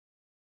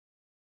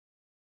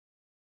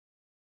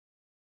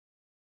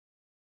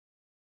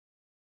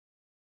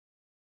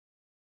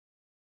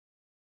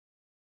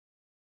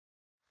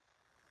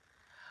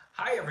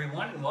Hi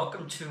everyone, and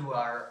welcome to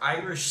our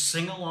Irish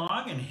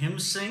sing-along and hymn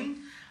sing.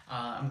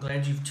 I'm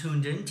glad you've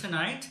tuned in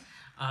tonight.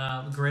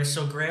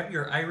 So grab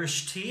your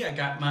Irish tea. I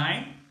got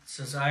mine. It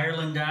says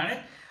Ireland on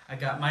it. I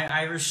got my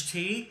Irish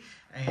tea,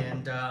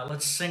 and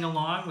let's sing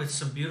along with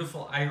some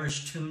beautiful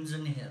Irish tunes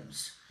and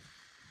hymns.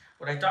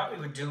 What I thought we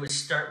would do is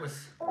start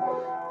with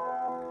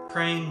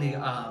praying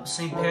the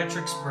St.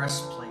 Patrick's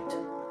breastplate.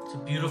 It's a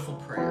beautiful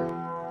prayer.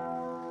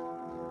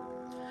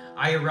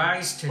 I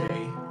arise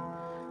today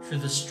through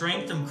the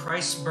strength of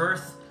Christ's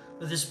birth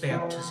with his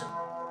baptism,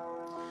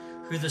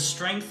 through the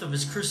strength of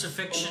his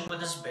crucifixion with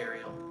his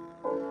burial,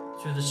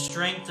 through the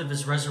strength of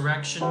his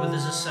resurrection with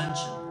his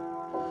ascension,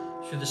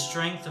 through the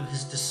strength of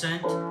his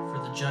descent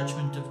for the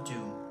judgment of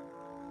doom.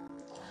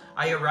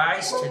 I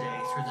arise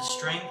today through the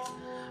strength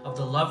of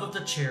the love of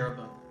the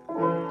cherubim,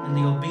 and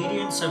the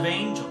obedience of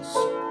angels,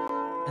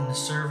 and the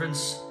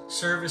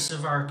service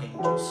of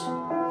archangels,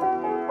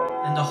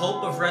 and the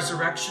hope of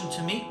resurrection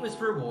to meet with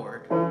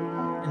reward,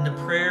 in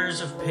the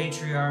prayers of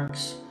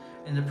patriarchs,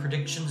 in the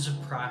predictions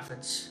of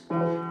prophets,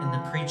 in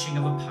the preaching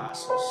of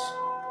apostles,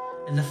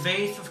 in the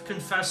faith of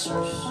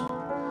confessors,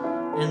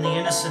 in the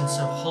innocence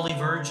of holy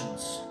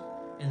virgins,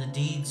 in the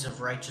deeds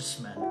of righteous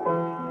men.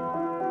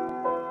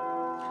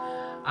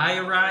 I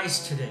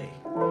arise today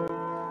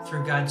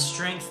through God's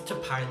strength to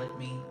pilot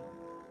me,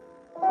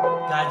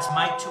 God's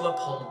might to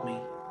uphold me,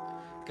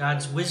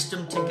 God's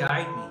wisdom to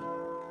guide me,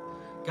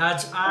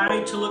 God's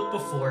eye to look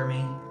before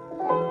me,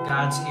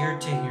 God's ear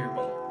to hear me,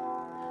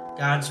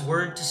 God's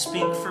word to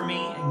speak for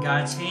me, and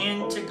God's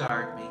hand to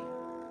guard me,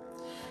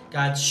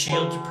 God's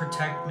shield to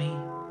protect me,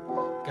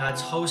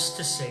 God's host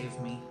to save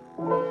me,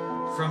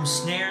 from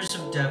snares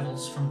of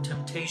devils, from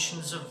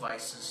temptations of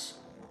vices,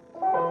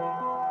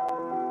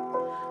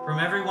 from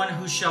everyone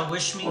who shall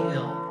wish me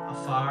ill,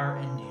 afar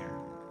and near.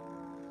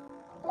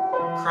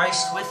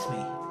 Christ with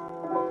me,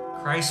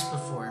 Christ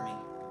before me,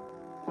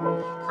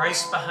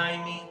 Christ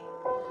behind me,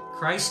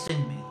 Christ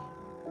in me,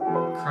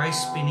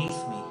 Christ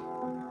beneath me,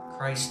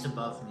 Christ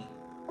above me.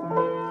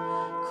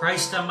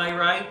 Christ on my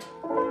right,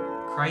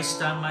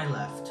 Christ on my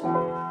left.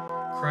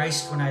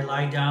 Christ when I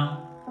lie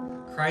down,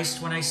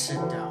 Christ when I sit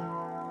down.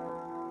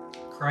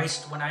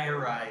 Christ when I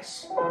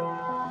arise.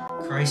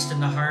 Christ in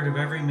the heart of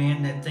every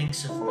man that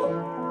thinks of me.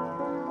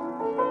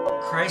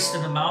 Christ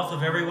in the mouth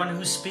of everyone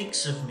who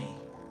speaks of me.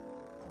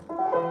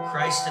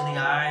 Christ in the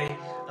eye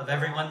of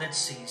everyone that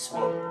sees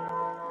me.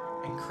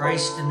 And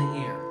Christ in the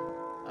ear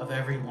of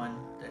everyone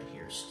that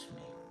hears to me.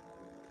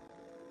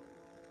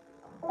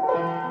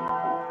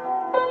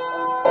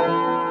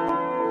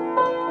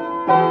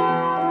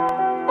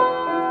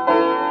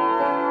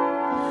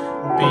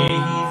 Be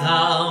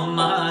thou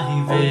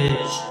my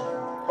vision,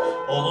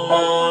 O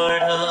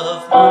Lord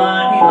of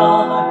my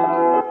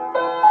heart.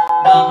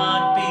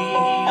 Not be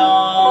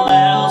all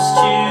else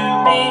to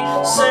me,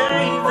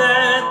 save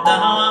that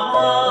thou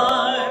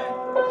art.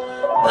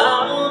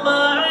 Thou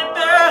my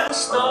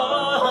best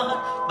thought,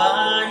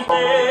 by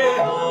day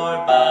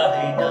or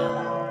by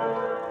night.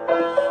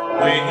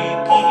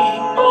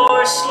 Waking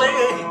or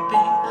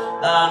sleeping,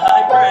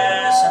 thy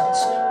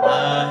presence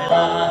my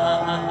life.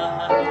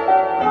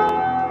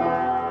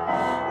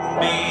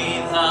 Be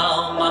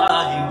thou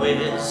my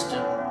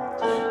wisdom,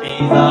 be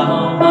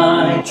thou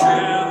my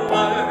true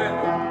word.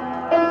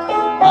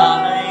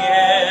 I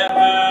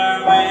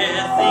ever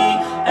with thee,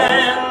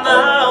 and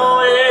thou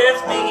with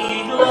me,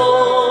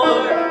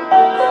 Lord.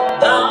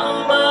 Thou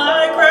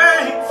my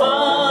great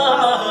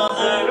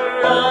Father,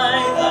 I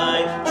thy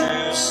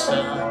true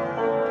Son.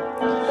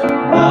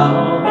 Thou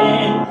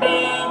in me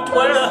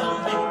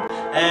dwelling,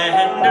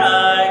 and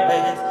I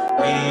with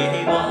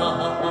thee one.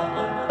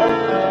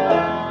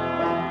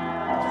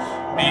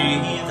 Be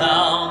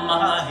thou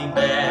my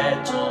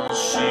battle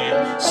shield,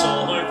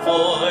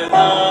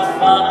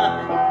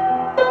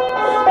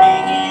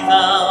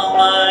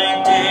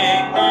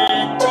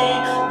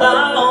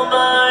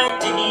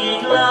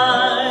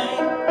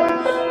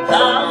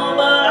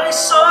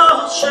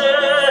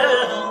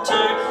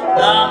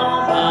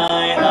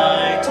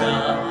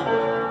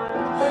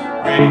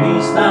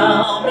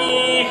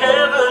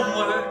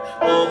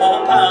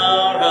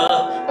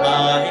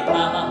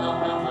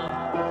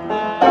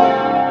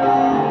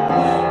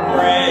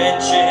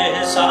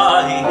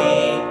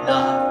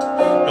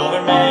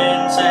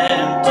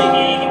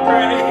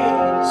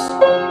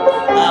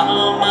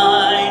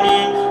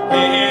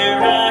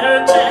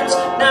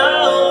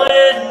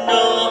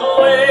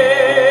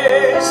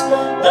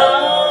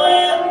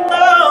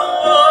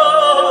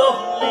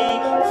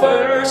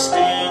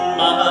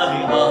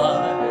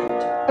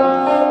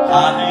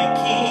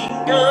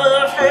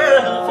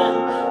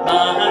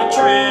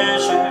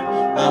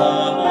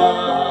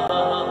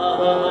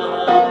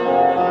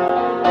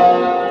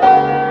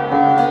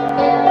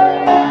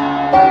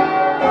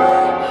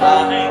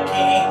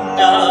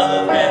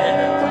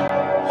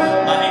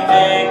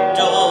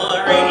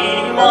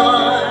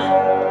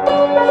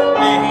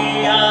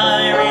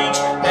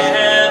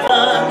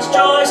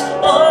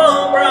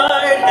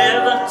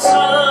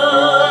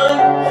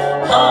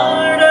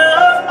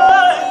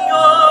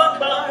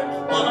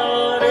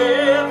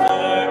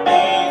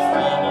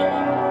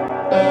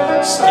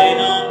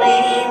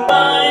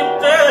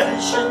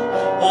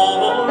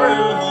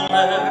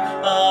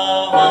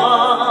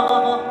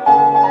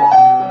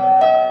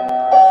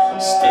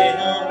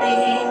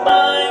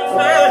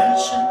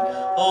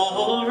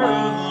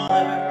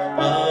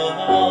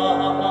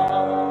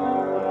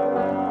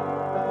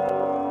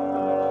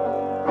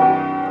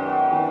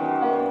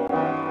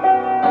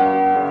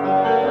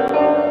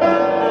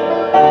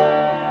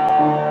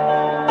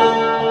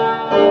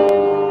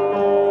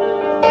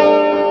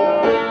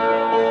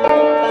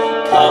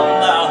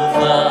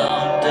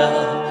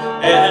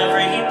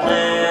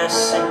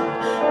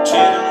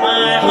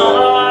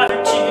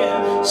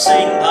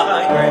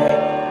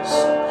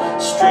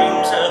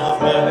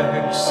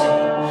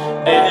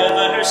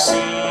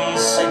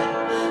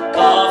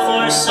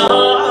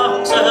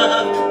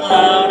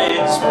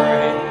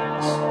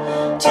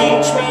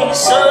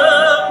 voice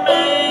of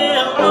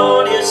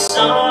melodious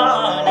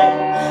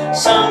sonnet,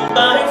 sung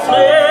by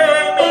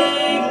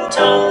flaming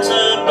tongues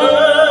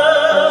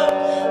above.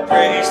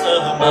 Praise the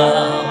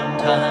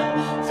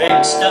mountain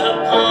fixed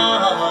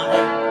upon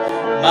it,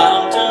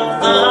 mount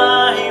of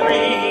thy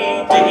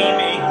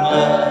redeeming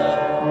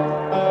love.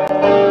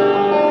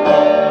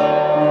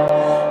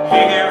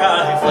 Here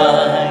I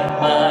find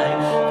my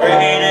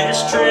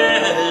greatest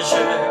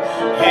treasure,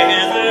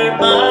 hither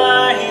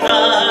by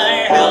thy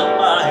help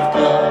I've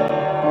come,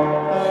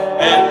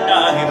 and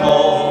I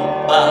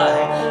hope by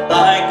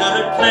thy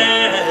good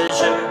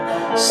pleasure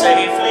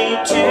safely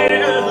to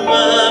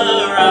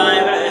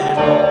arrive at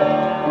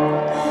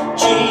home.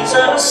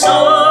 Jesus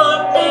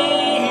sought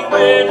me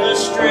when a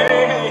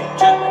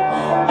stranger,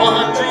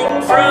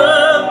 wandering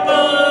from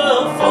the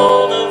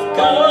fold of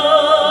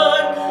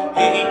God.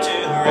 He to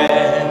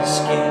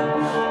rescue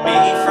me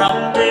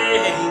from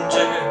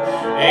danger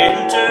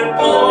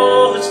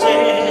interposed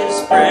his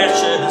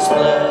precious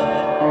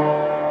blood.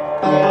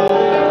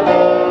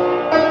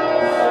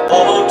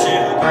 Oh, to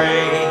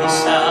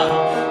grace how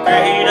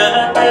great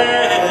a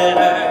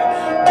debtor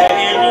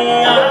daily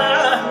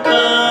I'm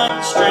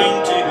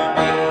constrained to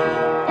be.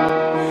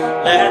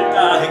 Let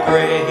thy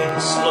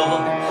grace,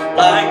 Lord,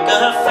 like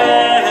a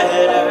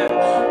fetter,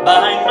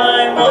 bind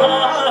my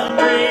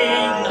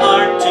wandering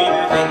heart to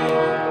thee.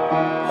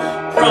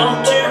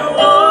 Prone to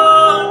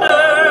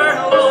wander,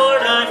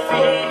 Lord, I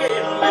feel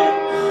it,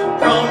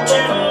 prone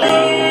to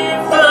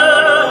leave the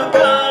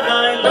God I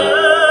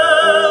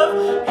love.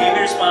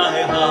 Here's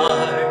my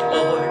heart,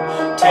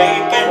 Lord,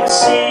 take and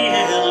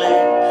seal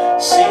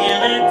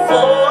it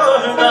for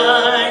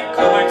thy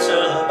courts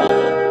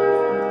above.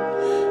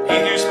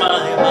 Here's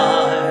my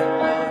heart,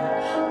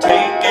 Lord,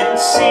 take and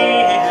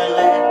seal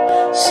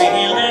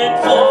it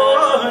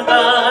for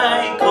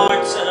thy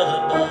courts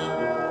above.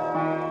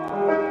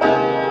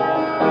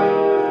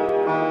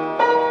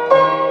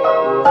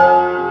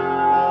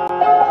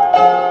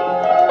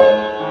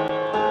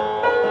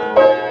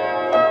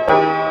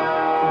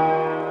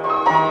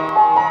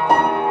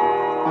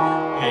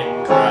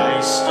 In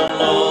Christ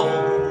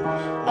alone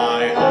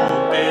my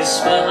hope is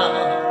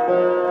found.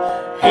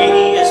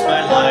 He is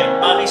my light,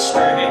 my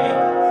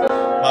strength,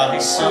 my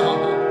song.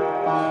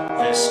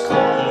 This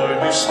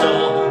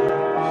cornerstone,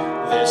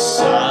 this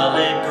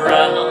solid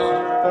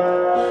ground,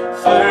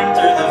 firm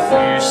through the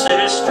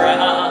fiercest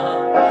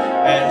drought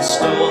and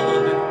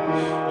storm.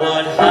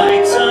 What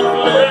heights of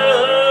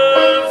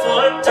love,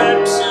 what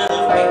depths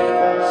of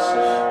peace,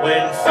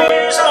 when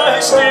fears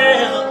are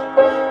still,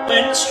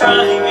 when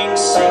striving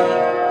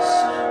cease.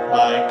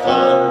 My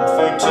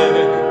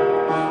comforter,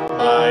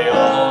 my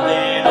all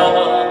in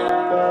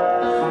all,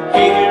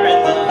 here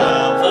in the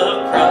love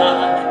of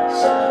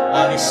Christ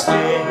I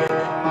stand.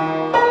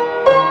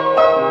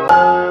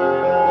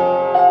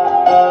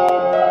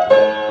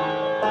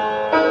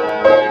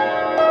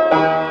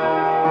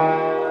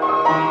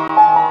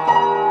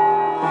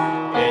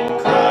 In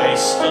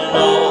Christ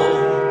alone,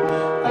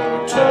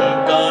 who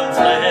took on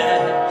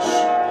flesh,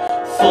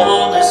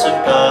 fullness of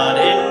God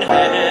in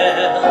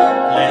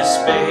helpless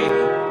babe,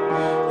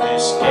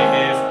 this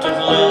gift of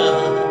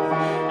love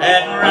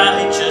and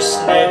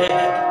righteousness,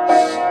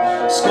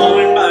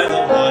 scorned by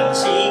the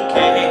ones he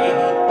came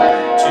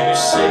to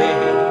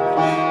save,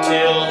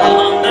 till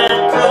on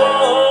that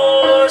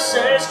cross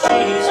as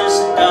Jesus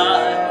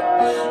died,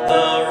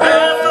 the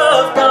wrath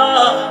of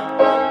God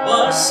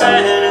was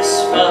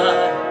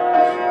satisfied.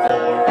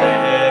 For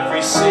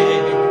every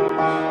sin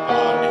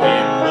on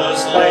him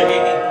was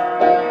laid,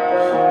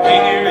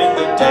 here in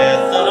the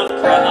death of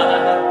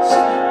Christ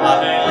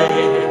I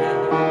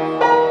live.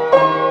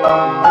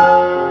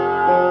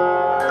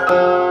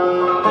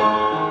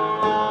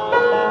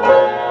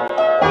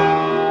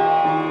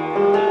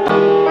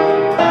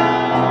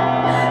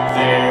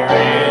 There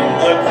in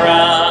the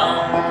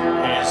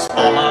ground his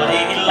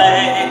body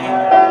lay,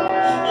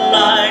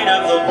 light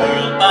of the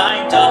world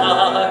by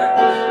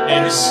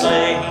darkness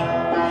slain,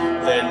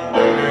 then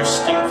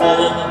bursting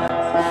forth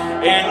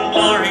in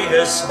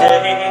glorious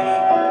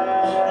day,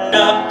 and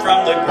up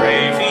from the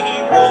grave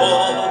he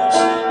rose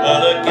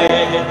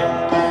again.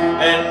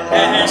 And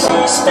as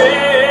he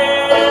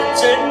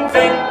stands in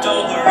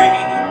victory,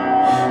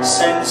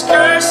 sin's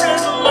curse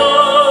has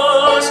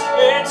lost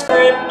its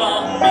grip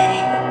on me.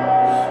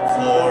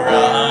 For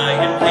I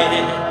am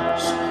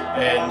his,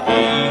 and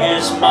he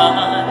is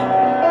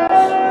mine,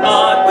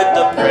 bought with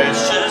the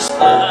precious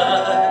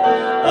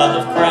blood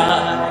of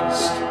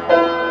Christ.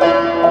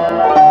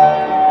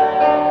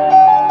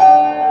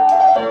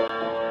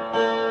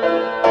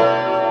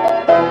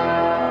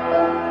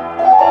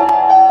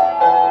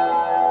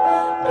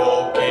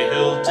 No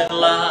guilt in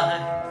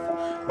life,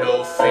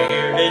 no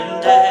fear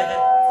in death.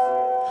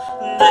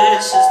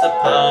 This is the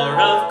power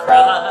of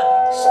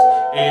Christ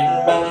in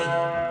me.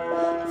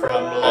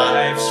 From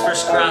life's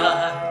first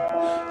cry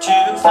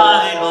to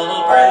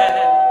final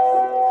breath,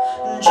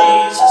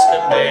 Jesus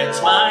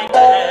commands my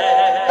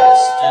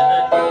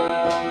destiny.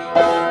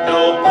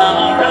 No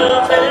power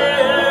of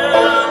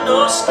hell,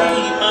 no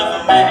scheme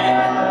of man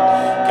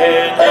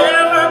can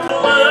ever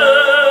pluck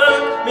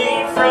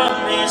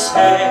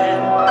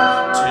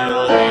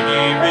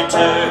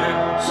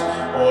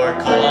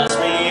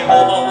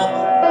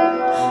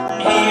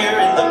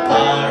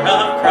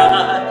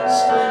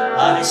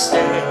I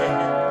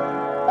stand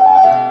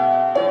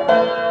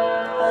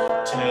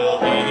till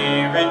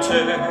he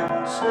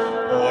returns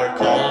or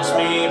calls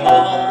me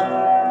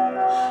home.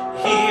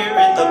 Here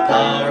in the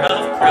power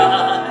of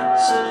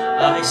Christ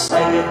I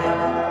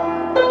stand.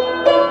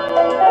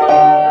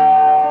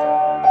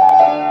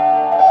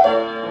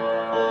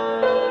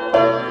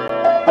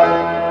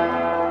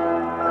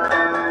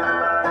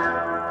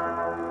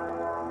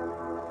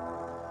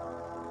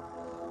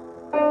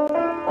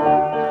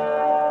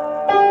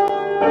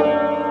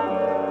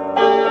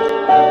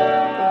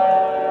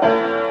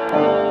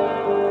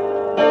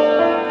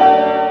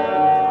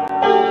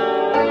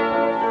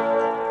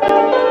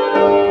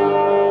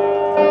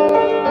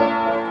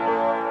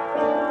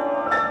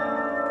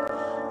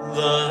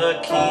 The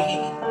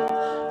King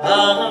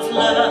of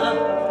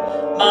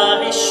love,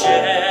 my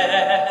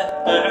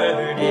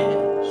shepherd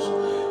is,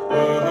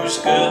 whose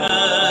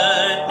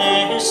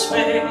goodness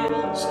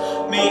fails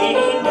me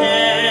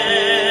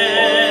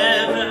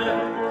never.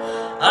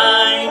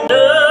 I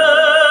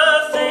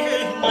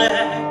nothing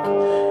lack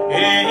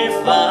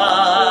if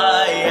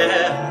I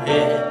am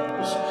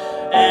his,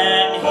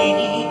 and he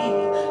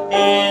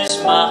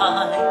is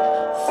mine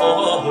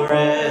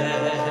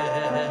forever.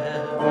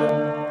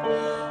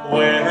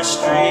 Where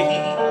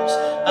streams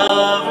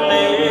of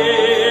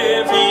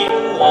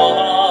living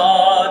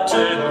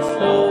water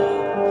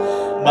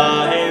flow,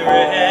 my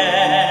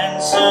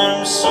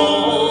ransomed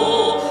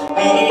soul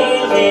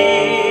he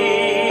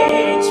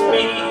leads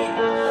me,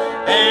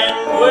 and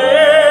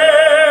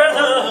where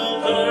the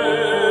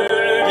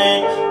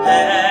verdant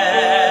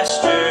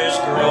pastures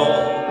grow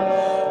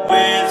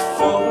with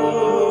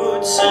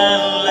food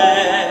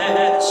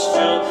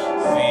celestial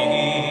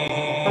feeding.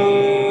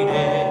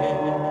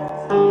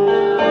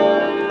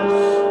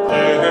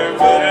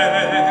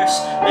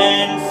 Perverse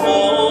and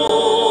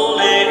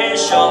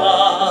foolish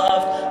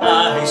oft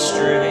I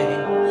stray,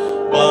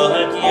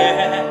 but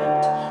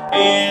yet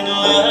in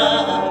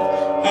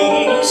love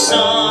he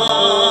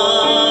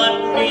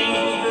sought me,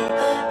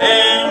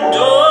 and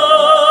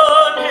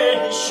on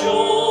his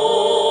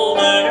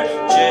shoulder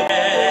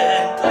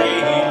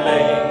gently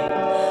laid,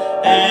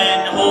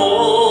 and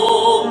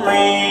home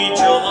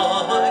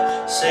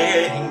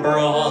rejoicing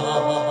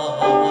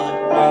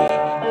brought me.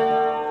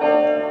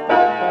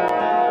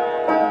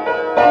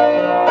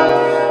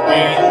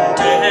 In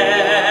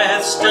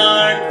death's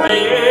dark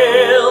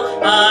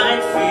vale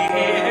I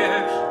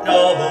fear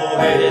no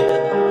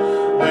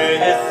ill,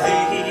 with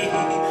thee,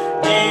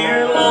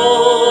 dear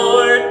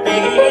Lord,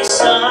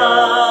 beside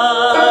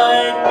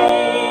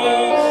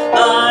me.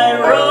 Thy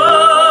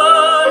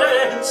rod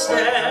and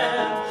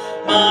staff,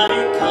 my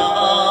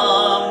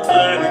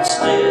comfort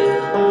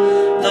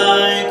still,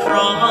 thy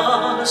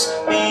cross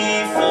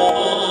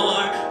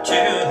before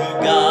to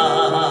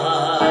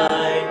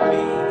guide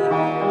me.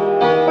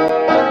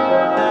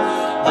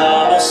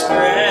 Thou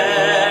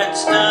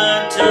spreadst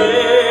the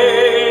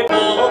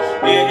table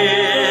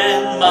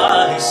in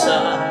my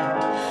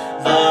sight,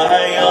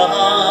 thy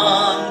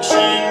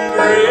unction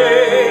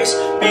grace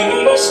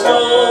bestoweth,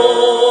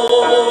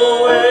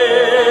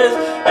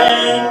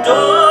 and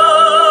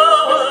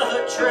oh, a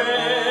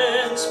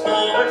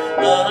transport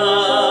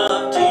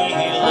of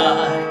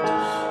delight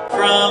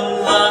from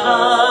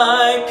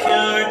thy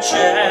pure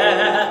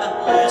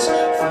chalice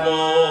floweth.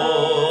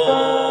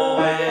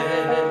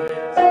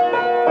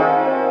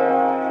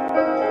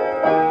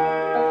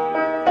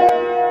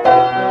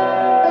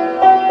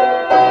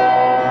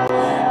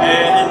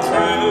 And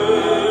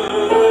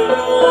through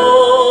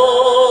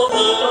all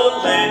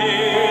the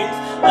length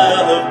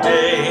of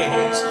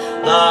days,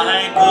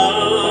 thy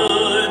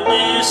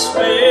goodness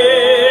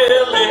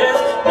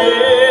faileth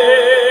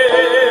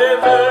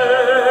never.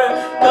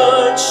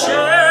 Good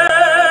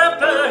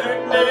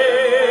Shepherd,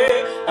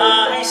 may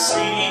I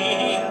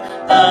sing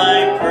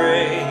thy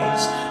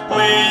praise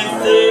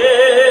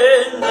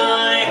within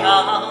thy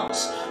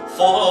house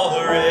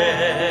forever.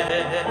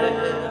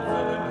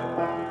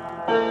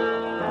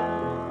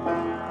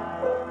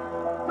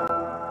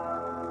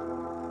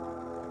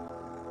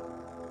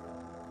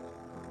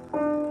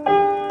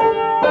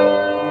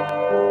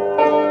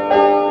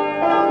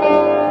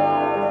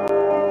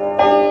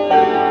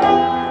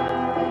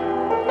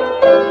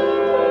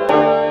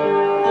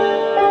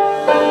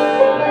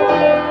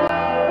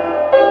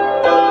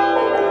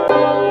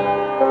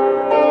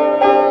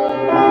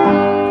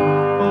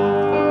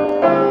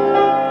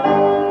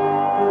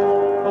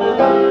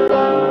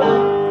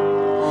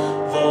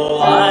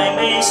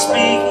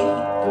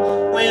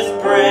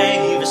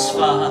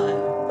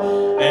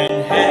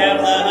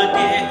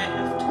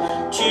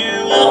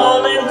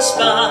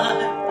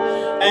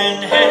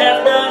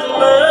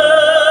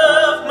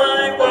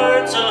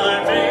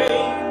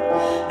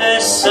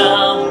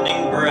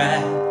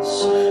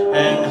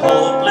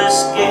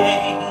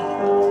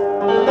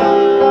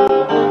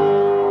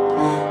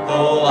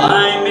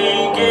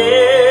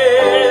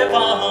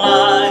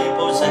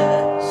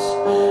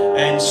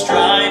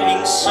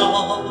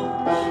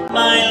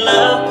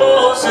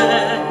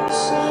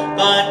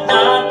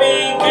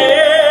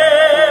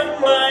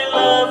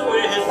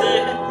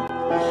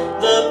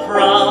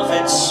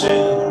 spirit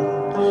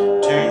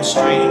soon turns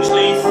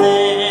strangely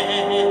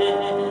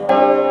thin.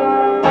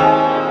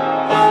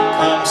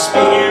 Come,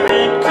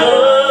 Spirit,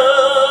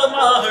 come,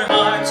 our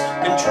hearts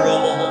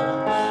control,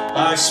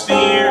 our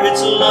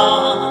spirits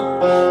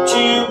long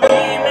to be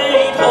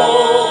made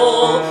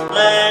whole.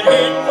 Let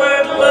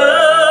inward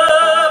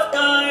love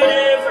guide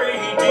every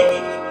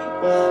deed.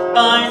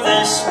 By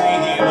this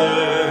we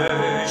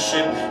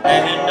worship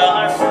and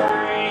are free.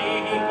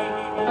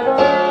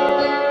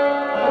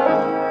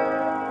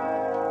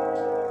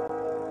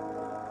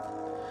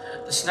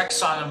 This next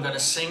song I'm going to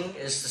sing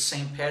is the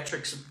St.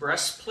 Patrick's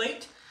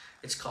Breastplate.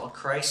 It's called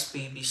Christ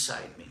Be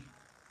Beside Me.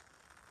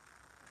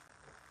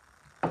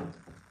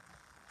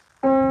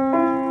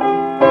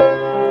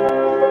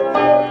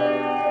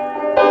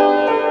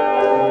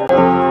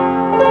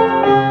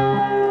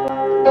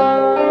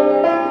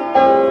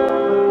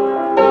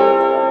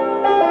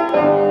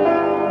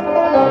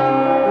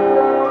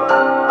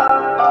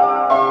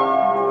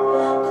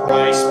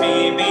 Christ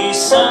be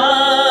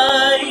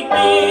beside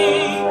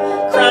me,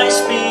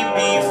 Christ be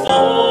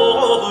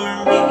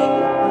before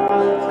me,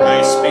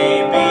 Christ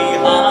be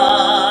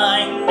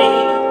behind me,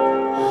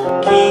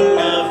 King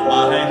of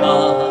my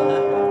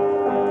heart.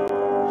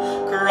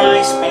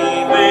 Christ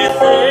be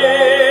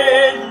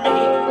within me,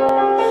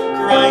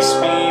 Christ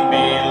be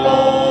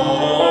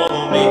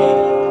below me,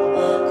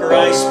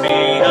 Christ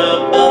be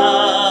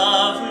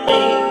above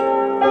me,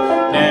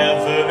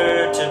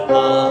 never to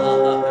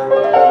part.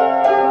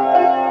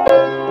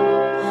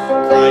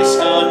 Christ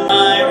on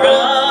my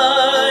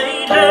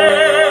right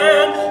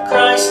hand,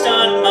 Christ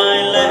on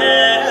my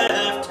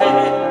left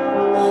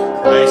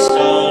hand, Christ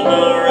all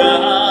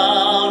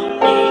around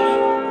me,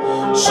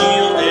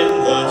 shield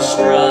in the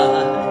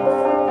strife.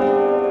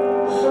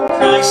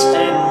 Christ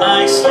in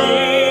my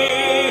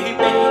sleeping,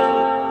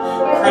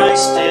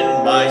 Christ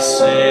in my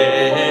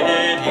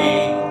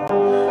sitting,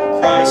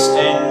 Christ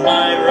in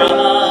my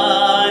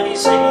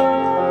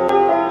rising,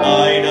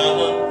 light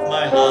of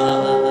my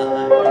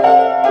life.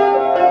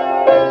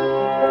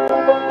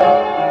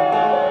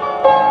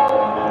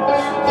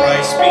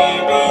 Christ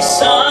be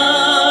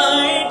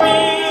beside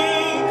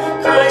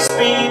me, Christ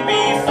be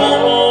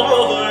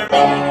before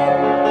me,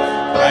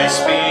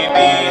 Christ be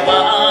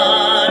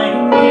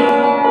behind me,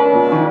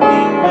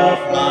 King of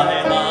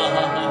my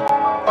heart.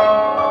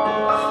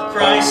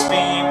 Christ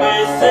be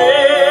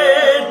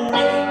within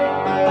me,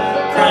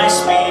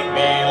 Christ be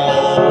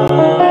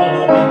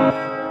below me,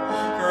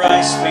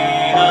 Christ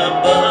be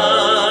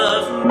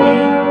above me,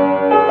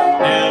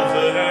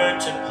 never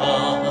to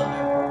part.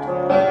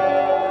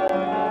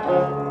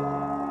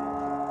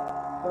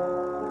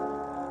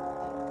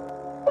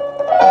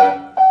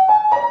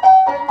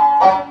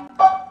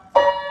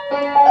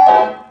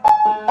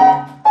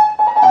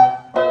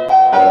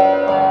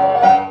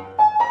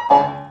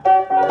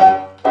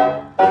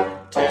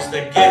 Tis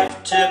the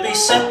gift to be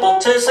simple,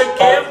 tis the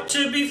gift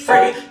to be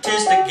free,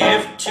 tis the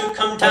gift to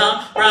come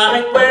down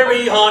right where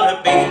we ought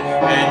to be.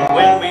 And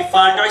when we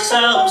find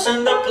ourselves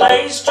in the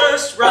place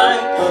just right,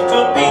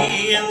 to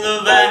be in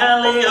the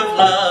valley of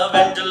love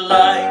and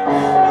delight.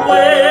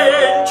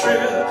 When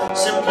true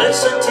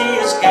simplicity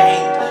is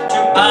gained,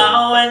 to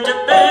bow and to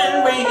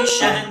bend we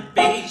shan't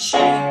be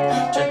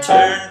shamed. To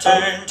turn,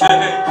 turn,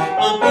 turn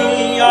will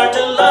be our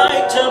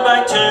delight, till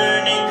by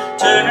turning,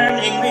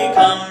 turning we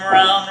come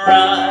round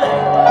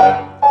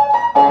right.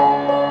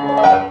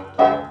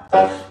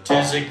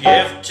 Tis a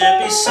gift to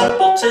be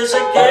simple, tis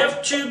a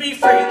gift to be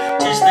free,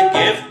 tis the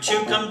gift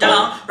to come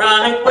down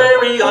right where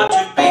we ought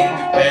to be.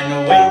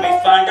 And when we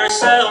find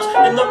ourselves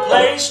in the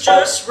place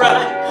just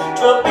right,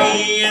 'twill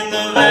be in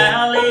the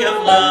valley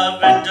of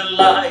love and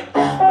delight.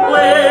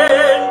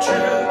 When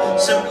true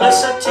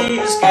simplicity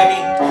is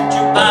gained,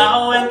 to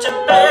bow and to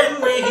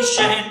bend we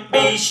shan't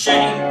be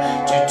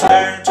shamed. To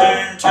turn,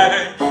 turn,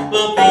 turn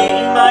will be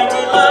my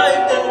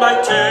delight, and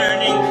by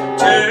turning,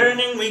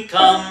 turning we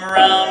come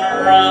round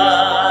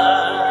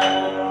right.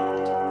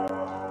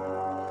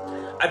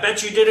 I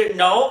bet you didn't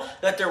know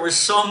that there were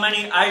so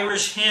many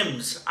Irish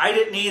hymns. I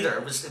didn't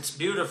either. It's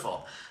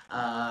beautiful.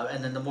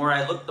 And then the more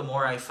I looked, the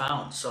more I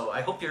found. So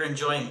I hope you're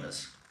enjoying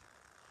this.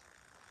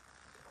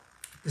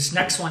 This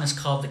next one is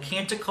called the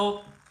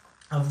Canticle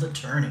of the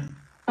Turning.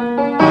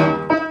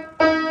 My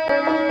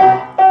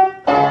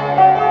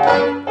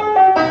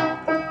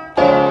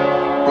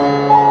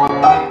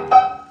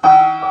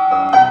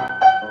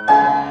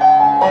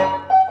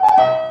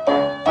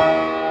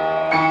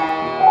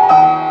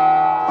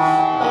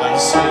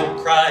soul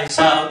cries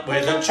out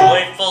with a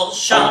joyful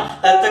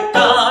shout that the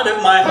God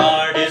of my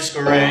heart is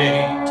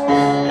great.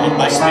 And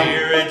my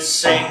spirit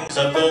sings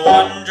of the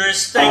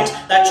wondrous things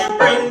that you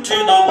bring to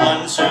the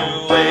ones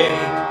who wait.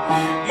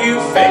 You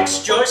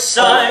fixed your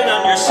sight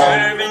on your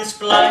servant's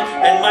plight,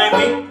 and my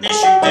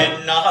weakness you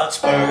did not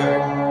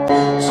spurn.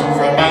 So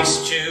from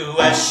east to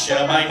west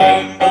shall my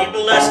name be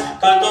blessed,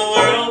 could the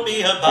world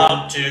be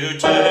about to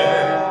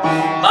turn.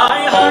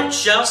 My heart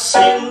shall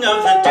sing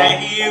of the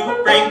day you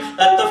bring,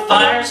 let the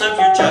fires of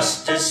your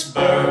justice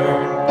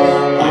burn.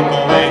 Wipe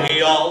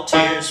away all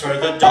tears, for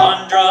the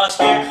dawn draws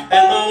near,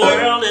 and the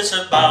world is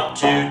about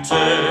to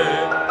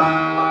turn.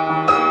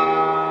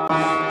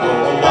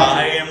 Oh,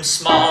 I am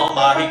small,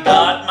 my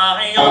God,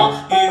 my all.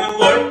 You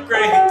work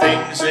great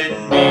things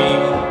in me.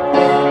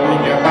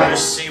 And your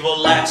mercy will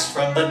last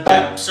from the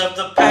depths of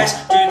the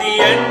past to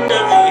the end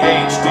of the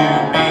age to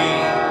be.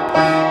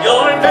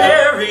 Your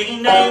very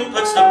name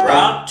puts the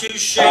proud to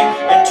shame,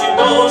 and to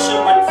those who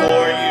would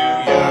for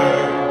you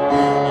yearn.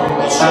 You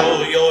will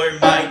show your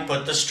might,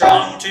 put the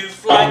strong to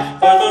flight,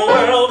 for the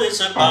world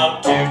is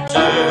about to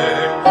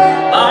turn.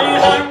 My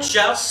heart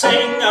shall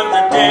sing of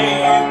the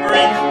day you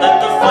bring, let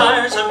the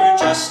fires of your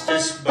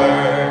justice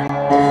burn.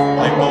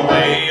 Wipe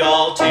away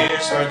all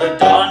tears, for the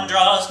dawn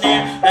draws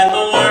near, and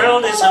the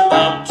world is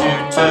about to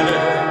turn.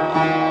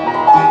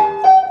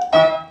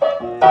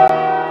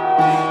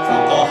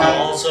 From the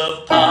halls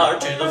of power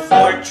to the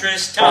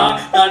fortress tower,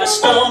 not a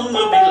stone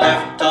will be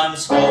left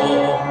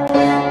unscorned.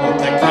 Let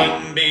the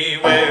king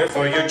beware,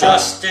 for your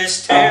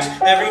justice tears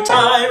every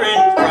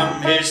tyrant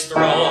from his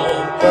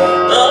throne.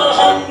 The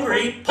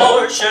hungry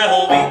poor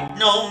shall weep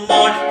no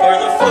more for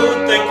the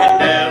food they can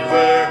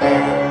never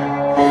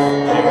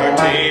earn. There are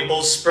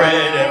tables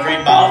spread, every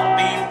mouth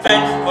be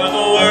fed, for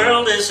the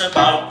world is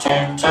about to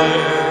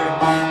turn.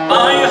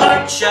 My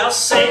heart shall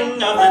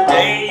sing of the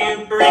day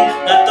you bring,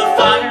 let the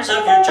fires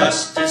of your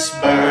justice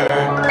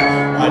burn.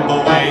 Wipe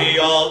away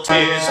all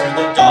tears, for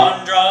the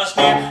dawn draws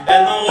near,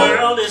 and the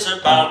world is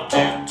about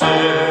to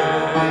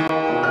turn.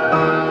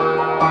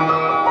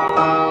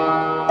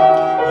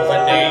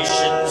 The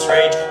nations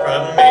rage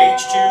from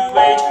age to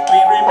age, we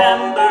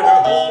remember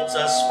holds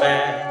us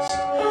fast.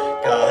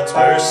 God's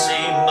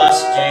mercy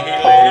must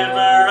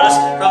deliver us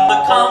from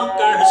the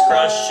conqueror's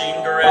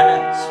crushing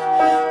grasp.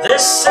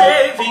 This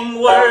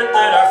saving word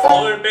that our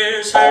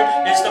forebears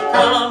heard is the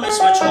promise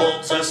which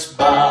holds us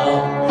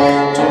bound.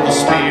 To the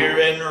spear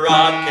and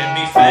rod can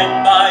be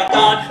fed by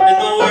God, and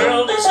the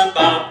world is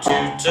about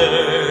to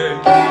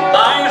turn.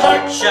 My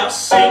heart shall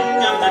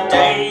sing of the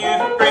day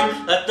you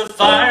bring, let the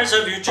fires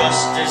of your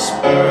justice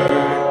burn.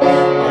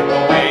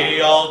 Wipe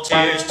away all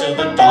tears till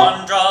the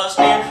dawn draws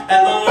near,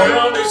 and the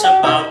world is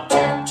about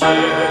to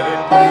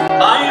turn.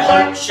 My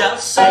heart shall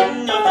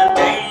sing of the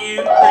day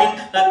you bring,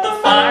 let the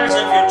fires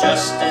of your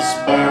justice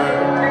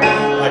burn.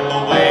 Wipe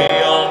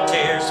away all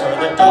tears, for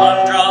the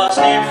dawn draws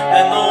near,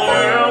 and the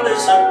world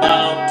is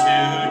about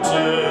to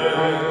turn.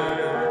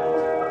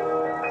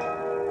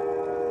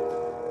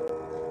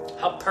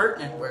 How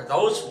pertinent were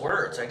those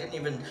words? I didn't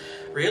even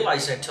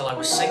realize that till I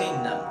was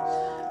singing them.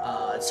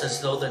 It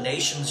says, though the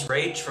nations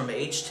rage from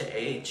age to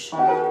age,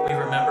 we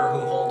remember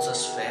who holds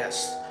us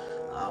fast.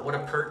 What a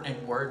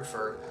pertinent word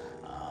for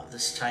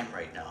this time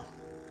right now.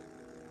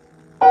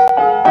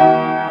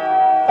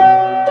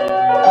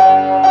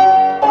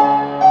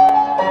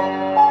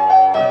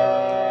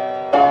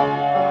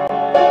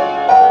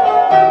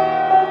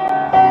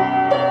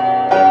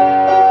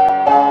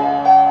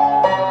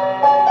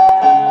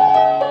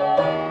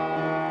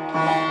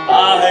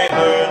 I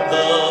heard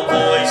the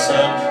voice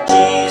of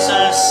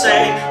Jesus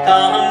say,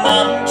 come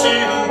unto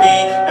me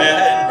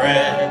and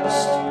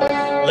rest.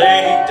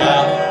 Lay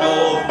down,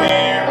 O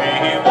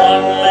weary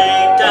one, lay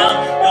down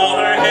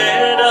your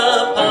head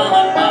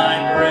upon my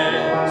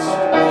breast.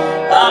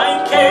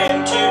 I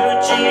came to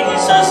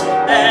Jesus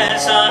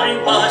as I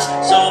was,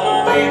 so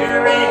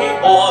weary,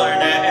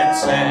 worn, and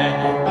sad.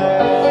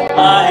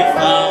 I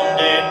found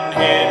in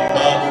him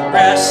a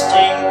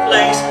resting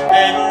place,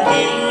 and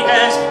he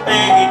has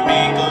made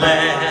me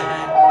glad.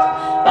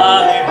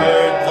 I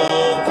heard the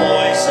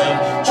voice of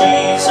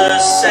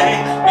Jesus say,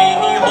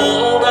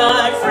 behold,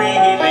 I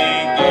freely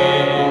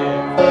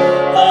give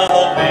the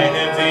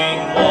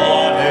living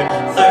water.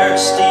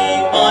 Thirsty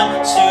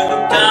one,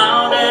 stoop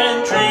down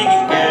and drink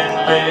and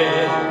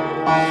live.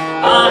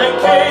 I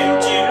came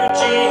to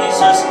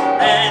Jesus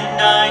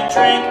and I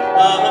drank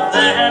of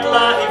that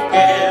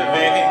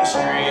life-giving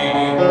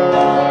stream.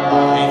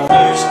 My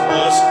thirst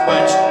was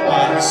quenched,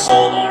 my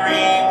soul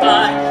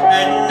revived,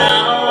 and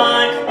now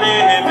I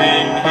live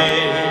in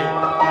him.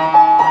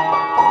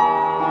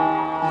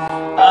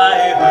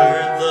 I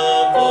heard the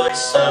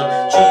voice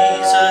of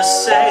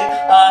Jesus say,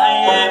 I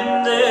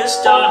am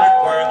this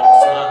dark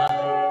world's light.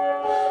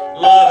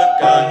 Look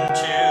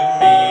unto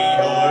me,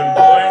 your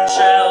morn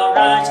shall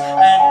rise,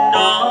 and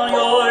all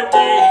your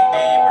day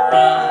be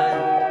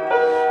bright.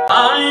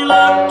 I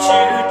looked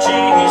to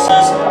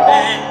Jesus,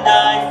 and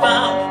I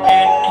found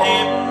in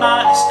him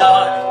my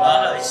star,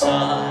 my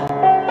sun.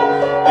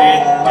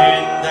 And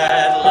in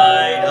that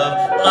light of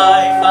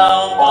life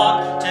I'll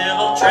walk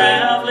till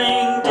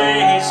traveling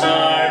days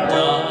are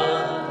done.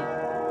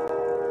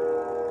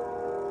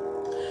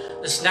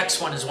 This next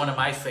one is one of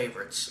my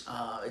favorites.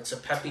 It's a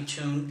peppy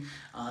tune.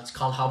 It's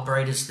called How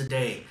Bright is the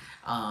Day.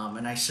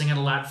 And I sing it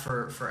a lot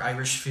for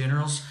Irish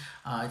funerals.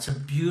 It's a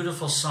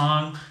beautiful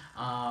song.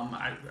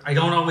 I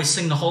don't always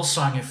sing the whole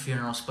song at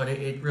funerals, but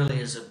it really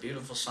is a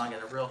beautiful song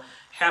and a real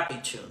happy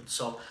tune.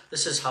 So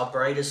this is How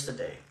Bright is the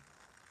Day.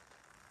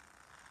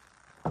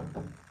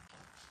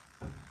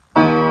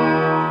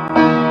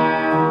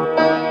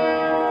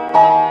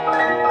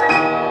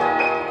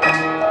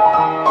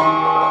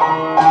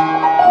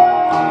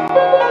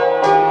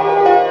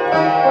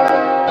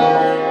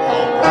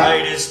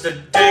 is the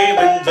day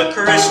when the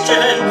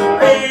Christian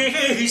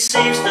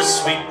receives the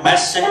sweet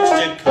message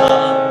to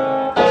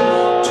come,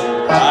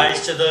 to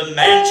rise to the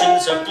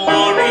mansions of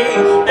glory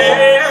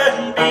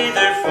and be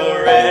there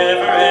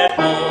forever at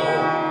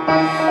home,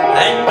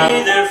 and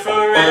be there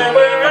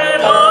forever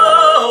at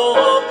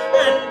home,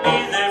 and be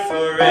there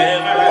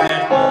forever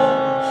at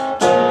home,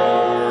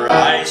 to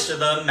rise to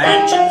the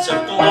mansions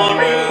of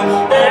glory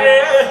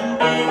and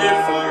be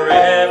there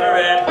forever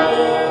at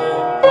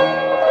home.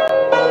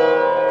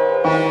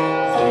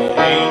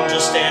 The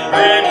angels stand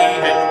ready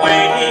and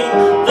waiting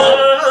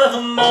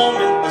the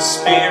moment the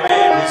Spirit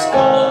is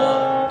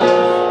gone,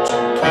 to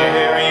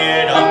carry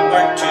it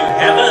upward to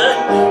heaven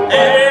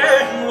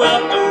and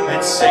welcome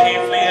it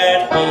safely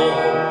at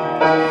home,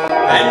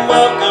 and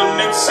welcome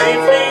it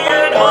safely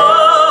at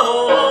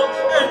home,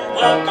 and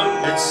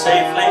welcome it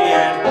safely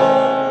at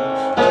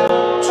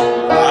home, to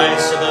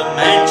rise to the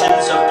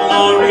mansions of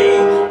glory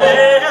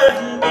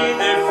and be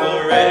there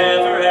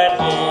forever at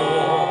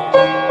home.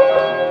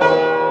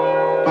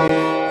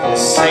 The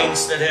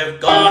saints that have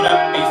gone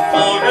up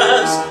before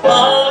us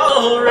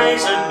all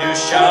raise a new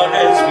shout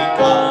as we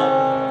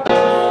come,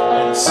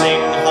 and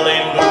sing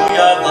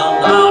hallelujah the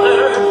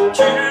louder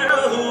to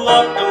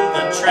welcome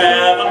the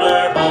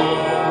traveler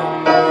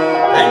home,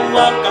 and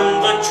welcome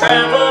the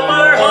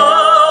traveler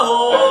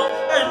home,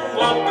 and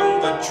welcome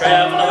the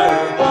traveler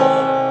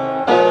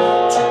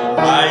home, to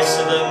rise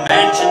to the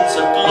mansions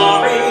of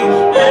glory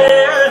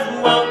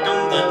and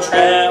welcome the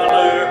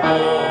traveler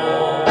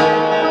home.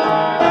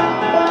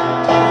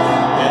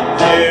 And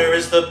there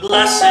is the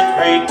blessed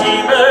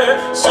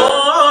Redeemer, so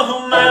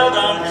mild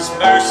on his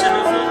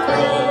merciful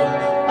throne,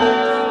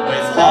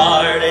 with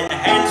heart and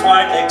hands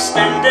wide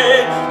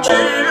extended to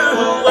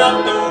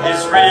welcome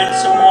his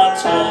ransom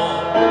once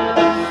more,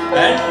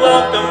 and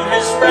welcome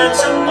his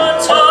ransom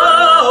once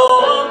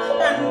more,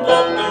 and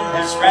welcome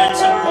his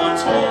ransom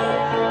once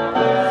more,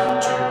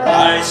 to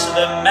rise to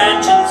the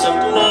mansions of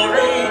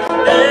glory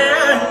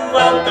and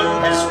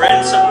welcome his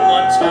ransom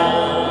once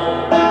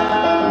more.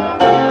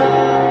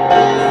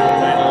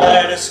 Then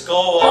let us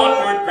go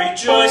onward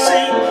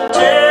rejoicing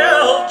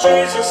till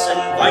Jesus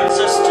invites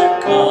us to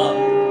come,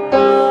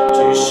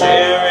 to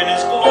share in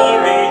his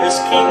glory, his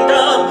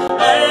kingdom,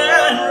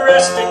 and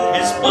rest in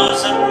his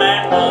bosom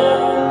at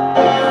home,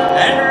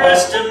 and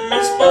rest in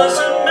his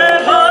bosom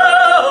at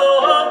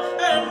home,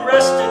 and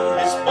rest in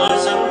his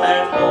bosom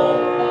at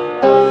home,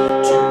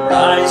 to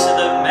rise to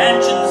the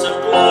mansions of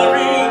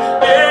glory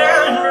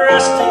and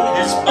rest in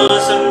his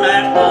bosom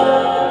at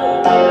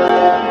home,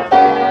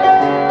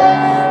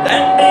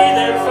 and be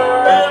there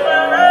forever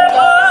at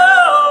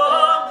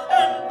home,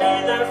 and be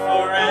there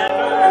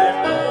forever at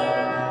home,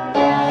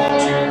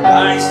 to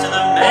rise to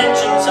the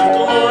mansions of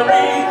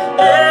glory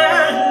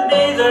and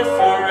be there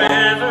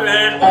forever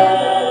at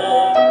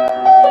home.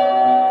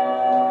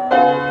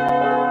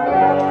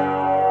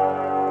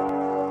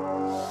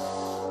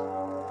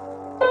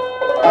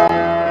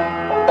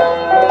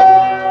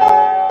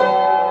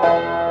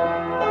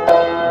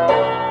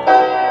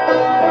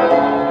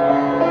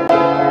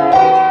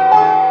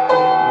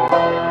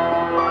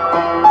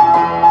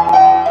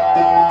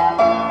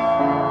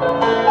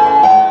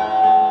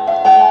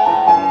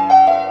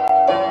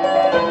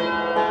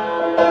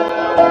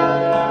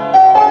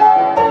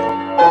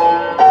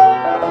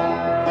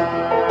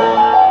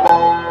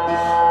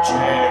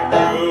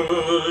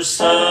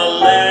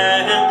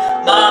 Jerusalem,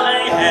 my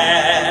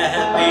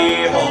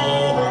happy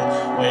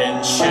home,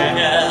 when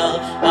shall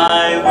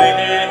I with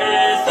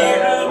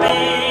you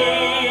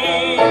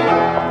be?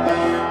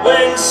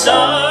 When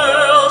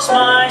sorrows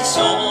my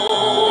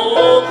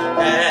soul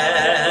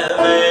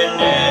heaven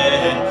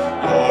in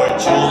your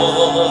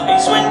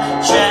joys, when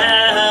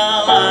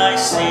shall I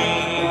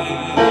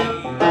see?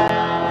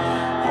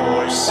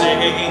 Your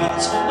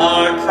saints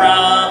are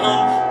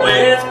crowned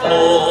with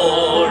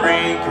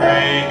glory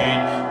great,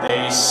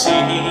 they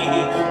see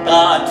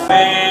God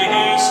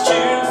face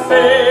to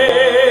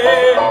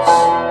face.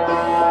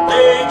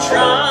 They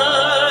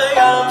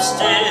triumph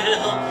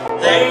still,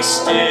 they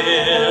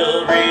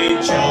still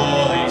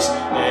rejoice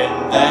in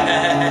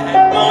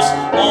that most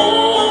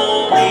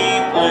holy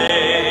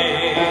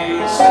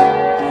place.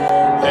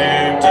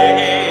 There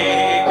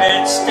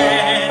David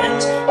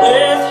stands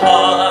with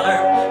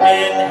harp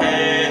in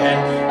hand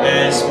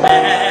as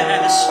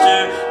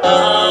master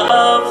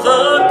of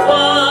the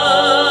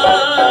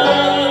choir.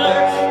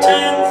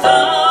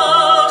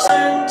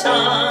 10,000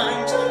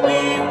 times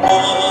we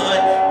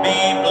would be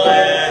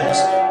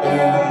blessed who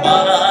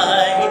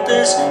might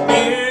this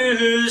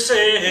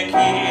music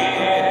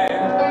hear.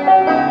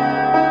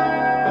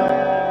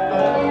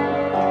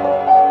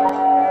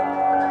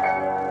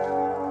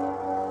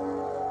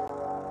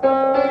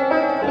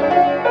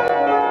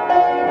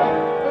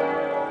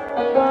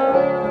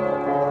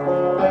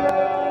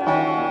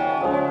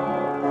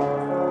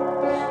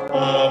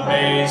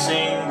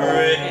 Amazing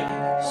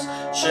grace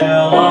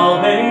shall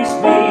always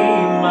be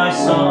my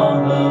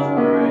song of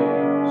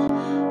praise,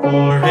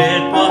 for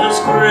it was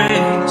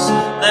grace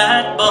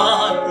that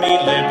bought me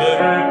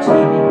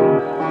liberty.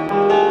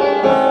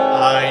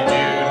 I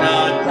do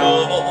not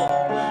know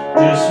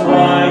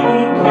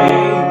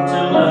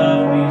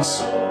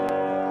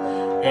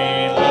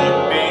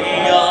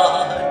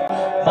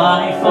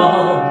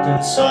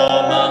and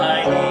saw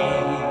my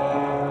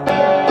need.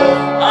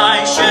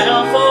 I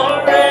shall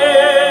forever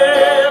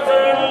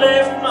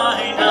lift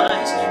mine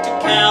eyes to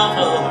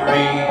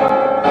Calvary,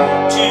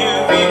 to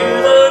view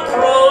the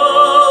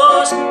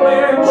cross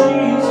where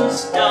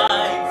Jesus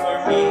died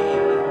for me.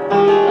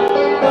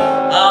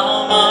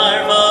 How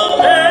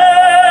marvelous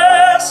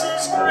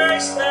is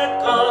grace that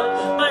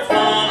caught my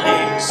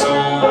falling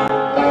soul.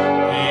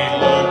 He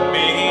looked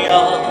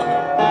beyond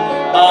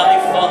my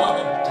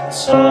fault and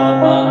saw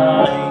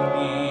my need.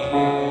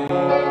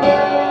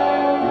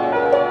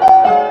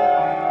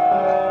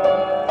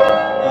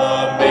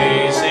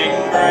 Amazing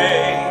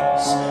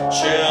grace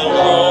shall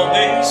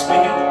always be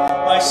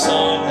my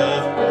song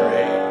of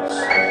praise,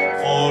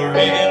 for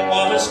it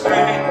was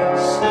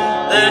grace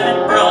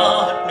that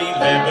brought me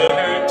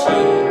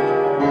liberty.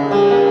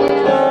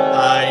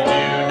 I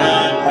do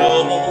not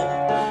know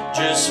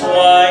just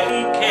why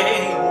he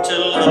came to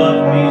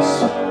love me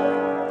so.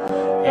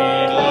 He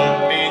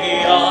looked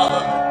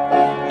beyond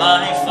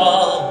my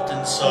fault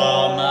and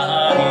saw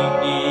my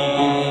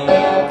need.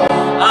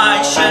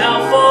 I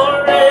shall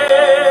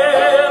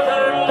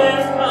forever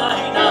lift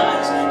mine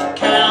eyes to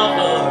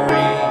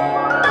Calvary,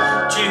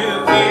 to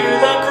view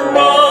the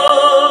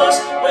cross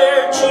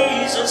where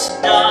Jesus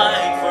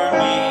died for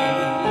me.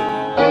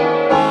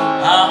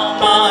 How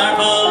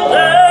marvelous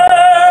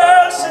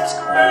is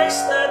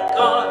grace that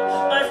caught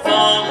my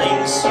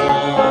falling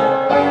soul.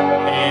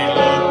 He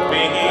looked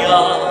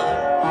beyond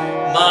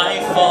my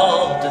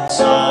fault and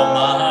saw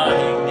my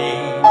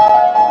need.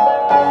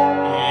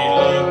 He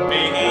looked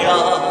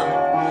beyond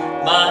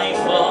my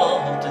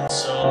fault and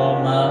saw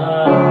my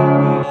need.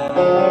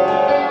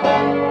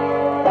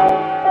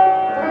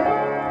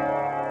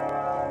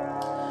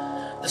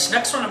 This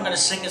next one I'm going to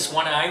sing is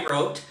one I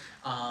wrote,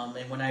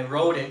 and when I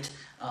wrote it,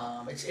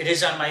 it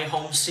is on my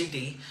home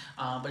CD,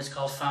 but it's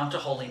called Fount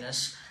of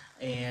Holiness.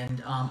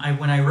 And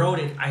when I wrote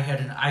it, I had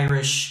an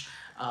Irish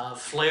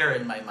flair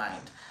in my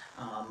mind,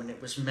 and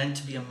it was meant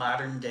to be a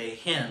modern day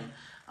hymn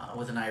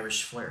with an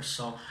Irish flair.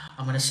 So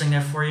I'm going to sing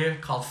that for you,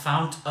 called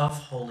Fount of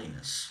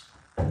Holiness.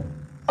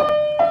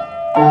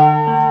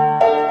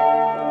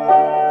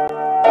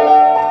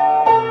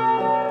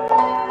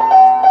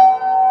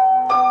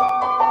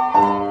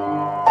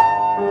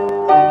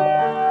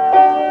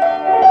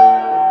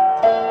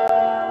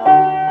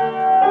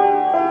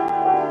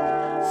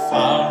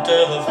 Fount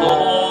of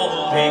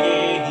holiness,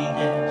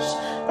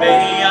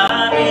 may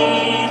I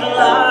be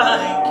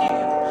like you.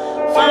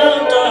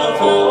 Fount of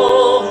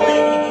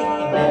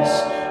holiness,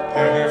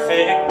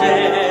 perfect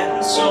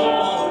and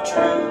so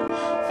true.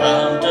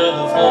 Fount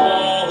of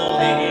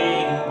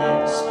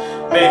holiness,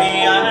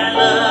 may I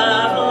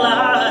love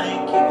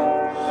like you.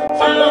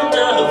 Fount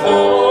of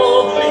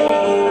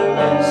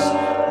holiness,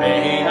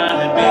 may I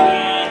be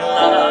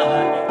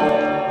like you.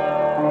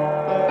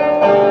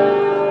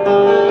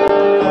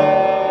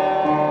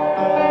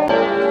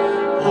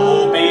 Oh,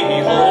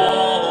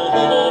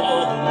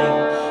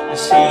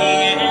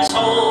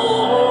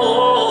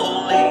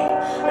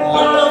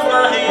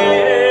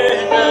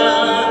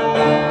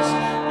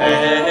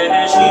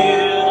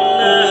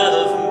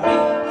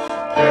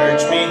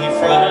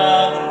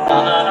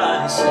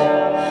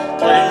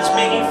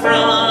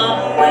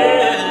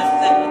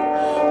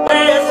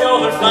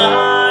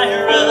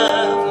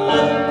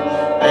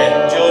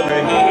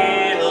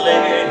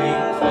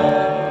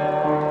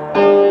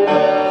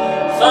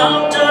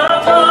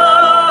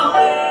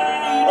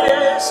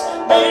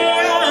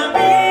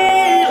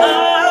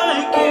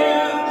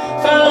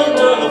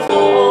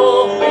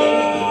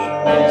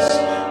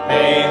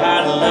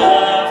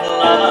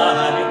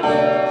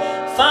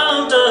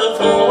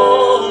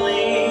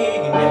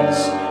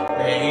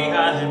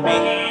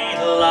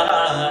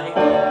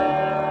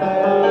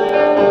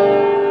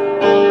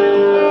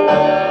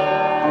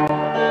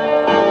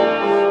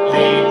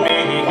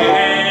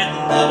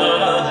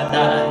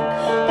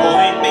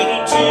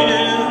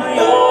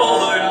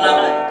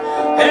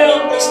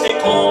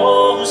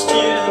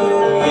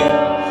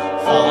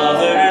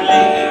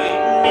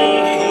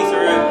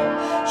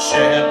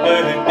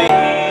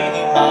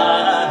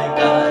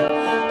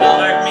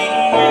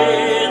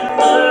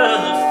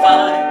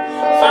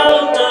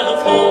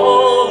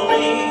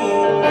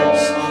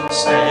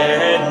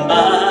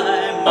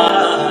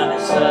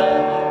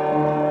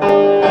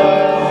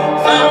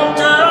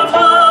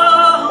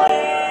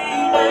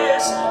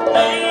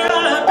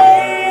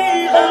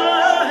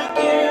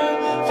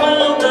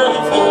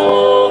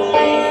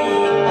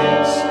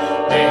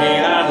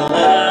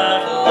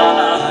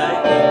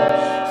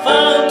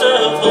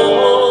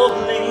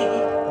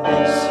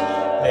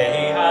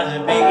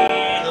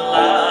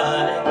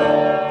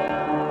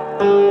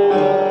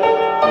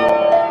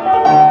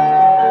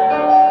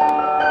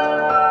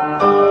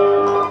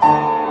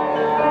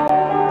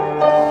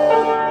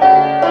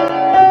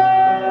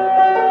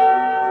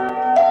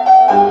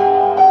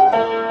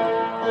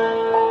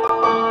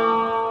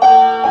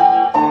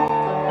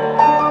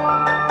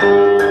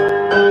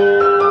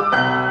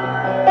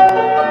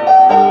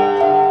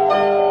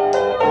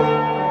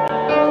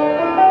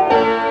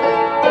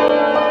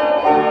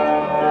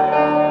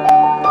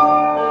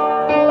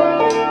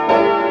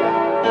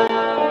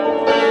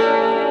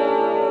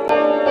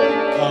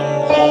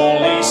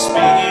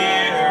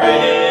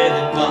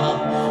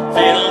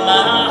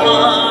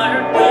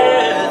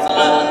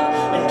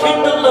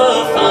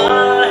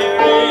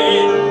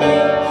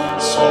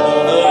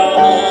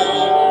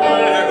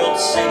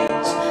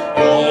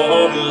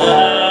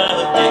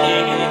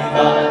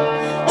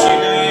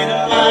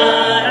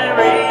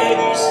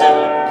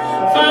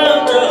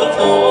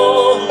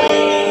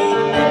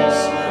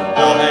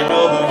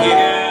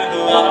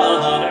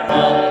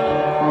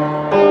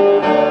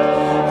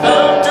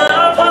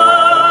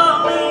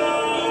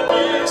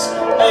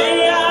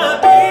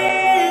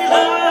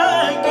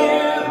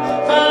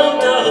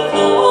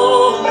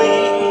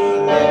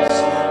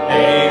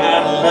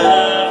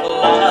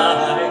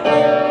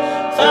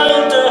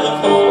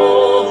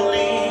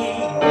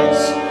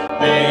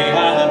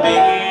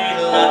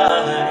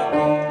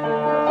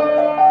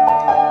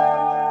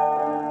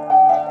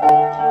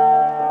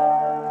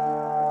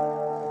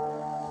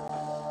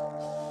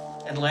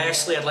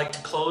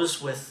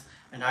 us with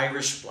an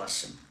Irish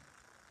blessing.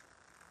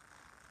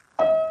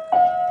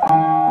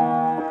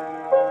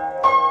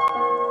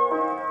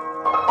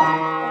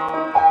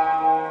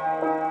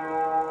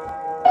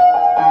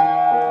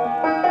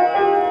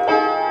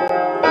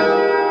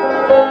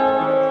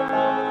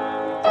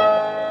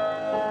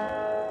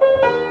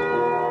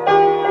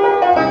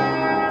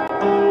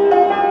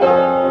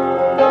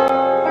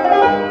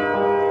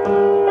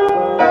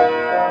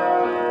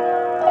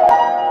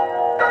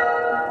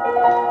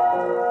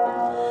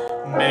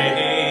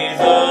 May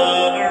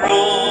the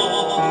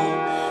road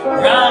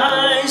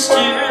rise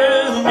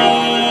to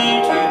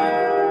meet you.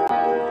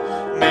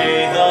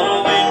 May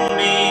the wind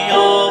be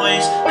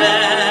always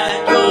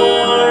at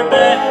your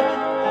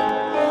back.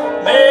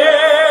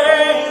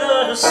 May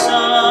the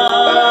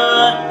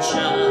sun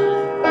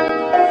shine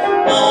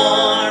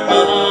warm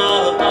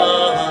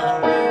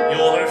upon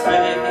your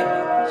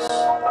face.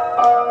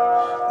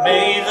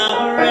 May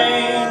the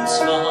rains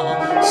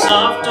fall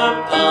soft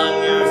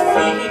upon your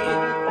feet.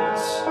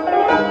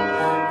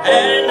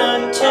 And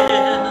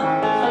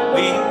until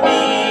we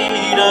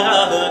meet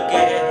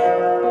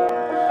again,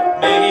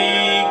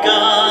 may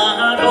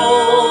God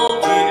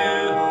hold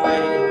you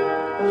in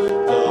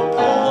the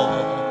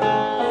palm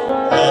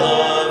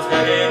of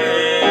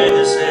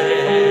His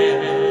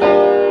hand.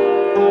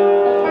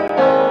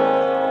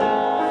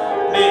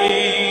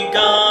 May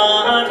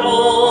God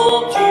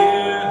hold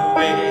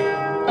you in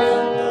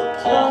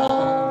the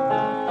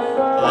palm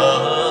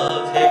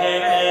of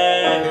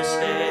His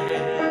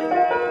hand.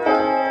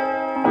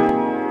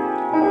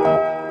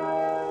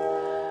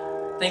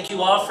 Thank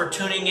you all for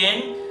tuning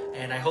in,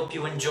 and I hope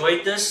you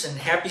enjoyed this, and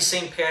happy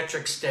St.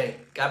 Patrick's Day.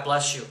 God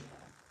bless you.